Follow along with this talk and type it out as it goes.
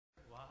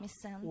Mi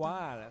sento.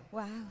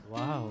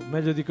 Wow,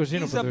 meglio di così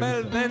non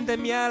Isabelle potrei.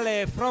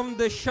 Vendemiale from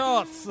the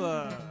shots.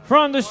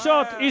 From the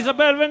shot,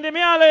 Isabelle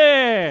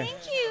Vendemiale.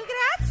 Thank you,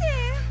 grazie.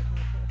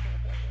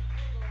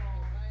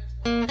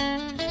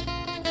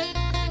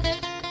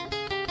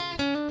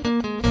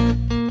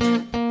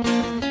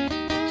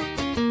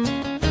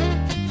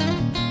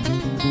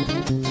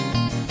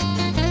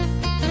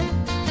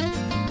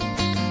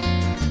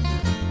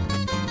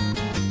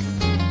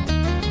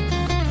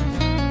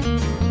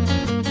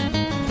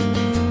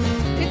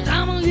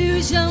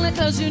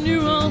 Cause you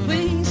knew all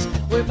things.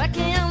 We're back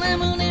in the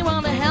moon,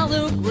 on the hell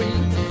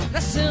green.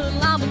 That's soon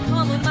love will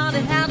come about the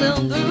hell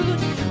good.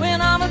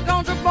 When I'm a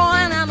country boy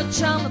and I'm a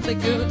child of the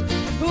good.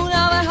 Who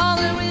never hold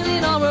it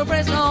really never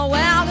praise no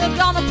well. They're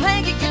gonna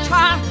play the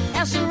guitar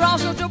and so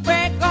also to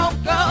break. Go,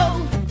 go.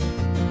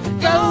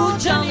 Go,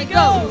 Johnny,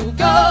 go,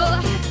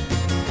 go.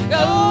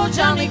 Go,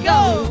 Johnny,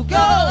 go,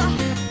 go.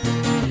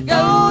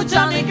 Go,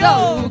 Johnny,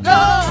 go,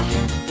 go.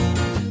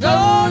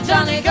 Go,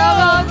 Johnny,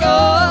 go, go.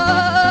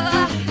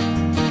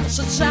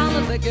 So sound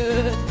of the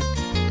good.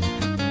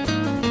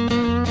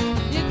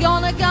 You're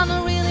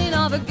gonna really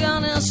never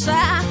gonna say.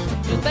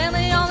 You're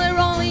standing on the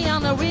rolling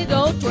on the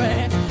radio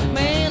track.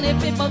 Many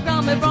people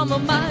coming from a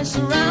miles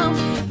around.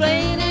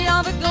 Playing the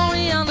other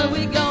going on the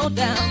we go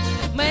down.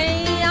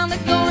 Many on the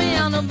going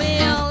on the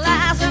bill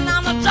last. And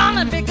I'm not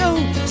trying to be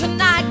good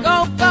tonight.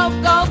 Go, go,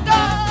 go,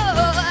 go.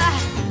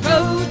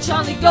 Go,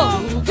 Johnny,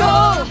 go,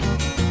 go.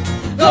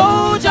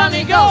 Go,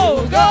 Johnny,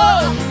 go,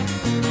 go.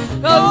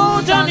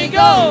 Oh, Johnny,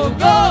 go,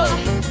 go.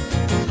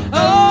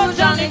 Oh,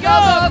 Johnny,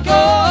 go, go.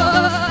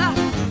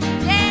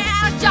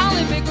 Yeah,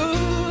 Johnny, be good.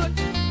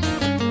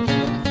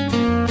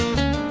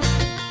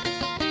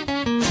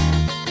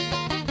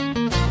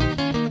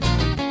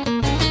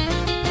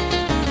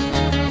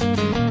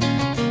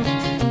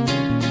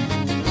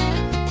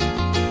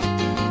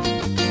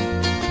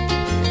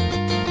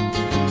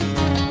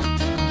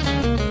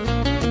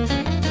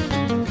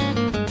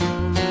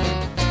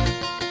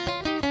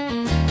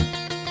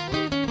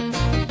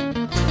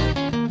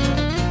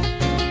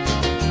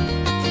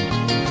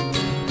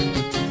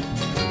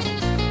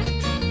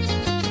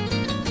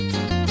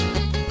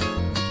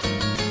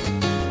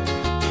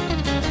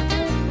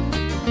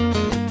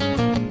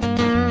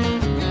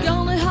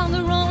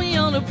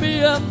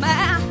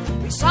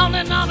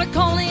 Sounding on the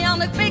calling on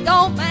the big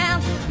old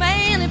man.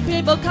 Many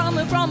people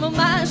coming from a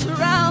miles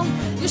around.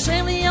 You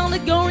say me on the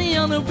going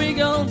on the big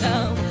old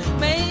town.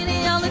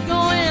 Many on the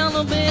going on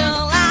the big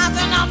old house.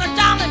 And on the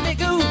Johnny Big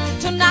Goode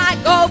tonight.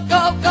 Go,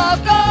 go, go,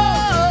 go.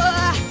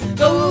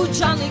 Go,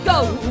 Johnny,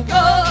 go,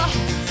 go.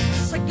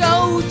 So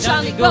go,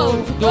 Johnny,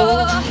 go,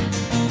 go.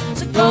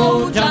 So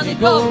go, Johnny,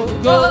 go,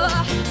 go.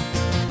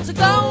 So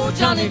go,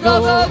 Johnny,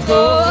 go, go,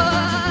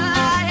 go.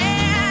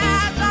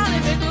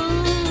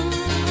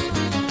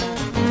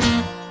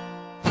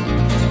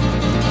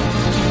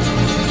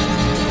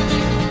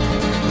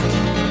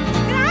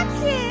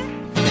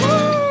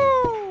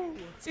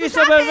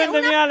 Isabelle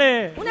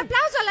Vendemiale. Un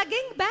applauso alla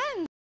gang